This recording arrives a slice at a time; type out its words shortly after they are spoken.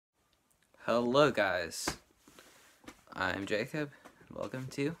Hello guys, I'm Jacob. Welcome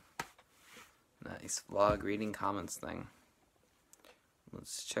to nice vlog reading comments thing.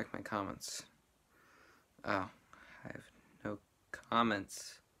 Let's check my comments. Oh, I have no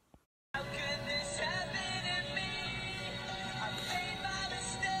comments. How could this happen to me? I made my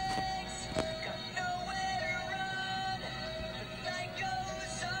mistakes, got nowhere to run. The night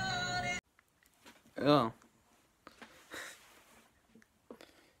goes on. Oh.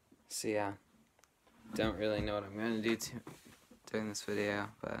 So yeah, don't really know what I'm going to do during this video,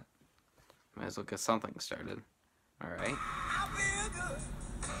 but might as well get something started. Alright.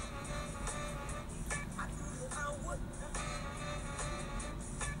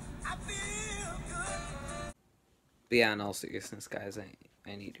 But yeah, in all seriousness, guys,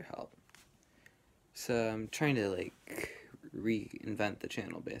 I need your help. So I'm trying to like reinvent the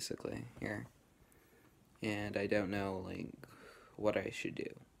channel basically here, and I don't know like what I should do.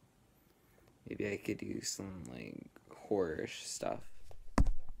 Maybe I could do some like horror-ish stuff.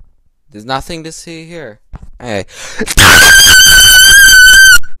 There's nothing to see here. Hey.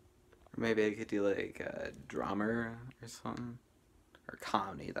 Or maybe I could do like a drama or something. Or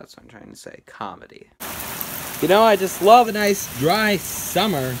comedy, that's what I'm trying to say. Comedy. You know, I just love a nice dry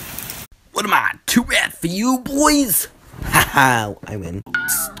summer. What am I, too bad for you boys? Haha, I win.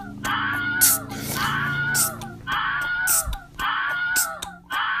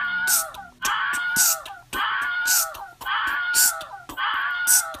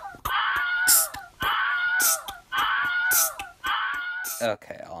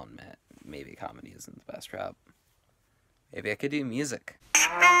 Okay, I'll admit, maybe comedy isn't the best route. Maybe I could do music.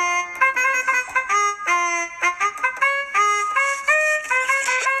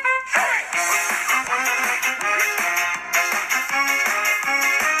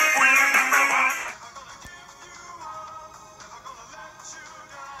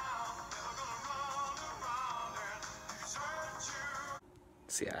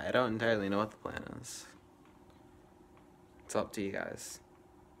 So yeah, I don't entirely know what the plan is. It's up to you guys.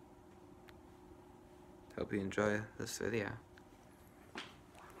 Hope you enjoy this video.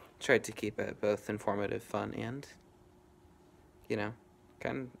 Tried to keep it both informative, fun, and, you know,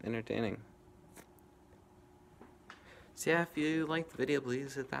 kind of entertaining. So yeah, if you liked the video,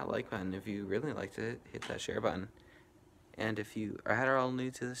 please hit that like button. If you really liked it, hit that share button. And if you are at all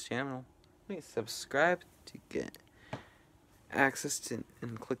new to this channel, please subscribe to get access to,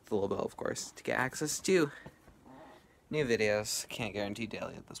 and click the little bell, of course, to get access to new videos. Can't guarantee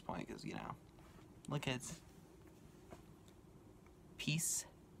daily at this point, because, you know. Look, kids. Peace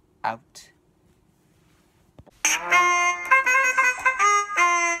out.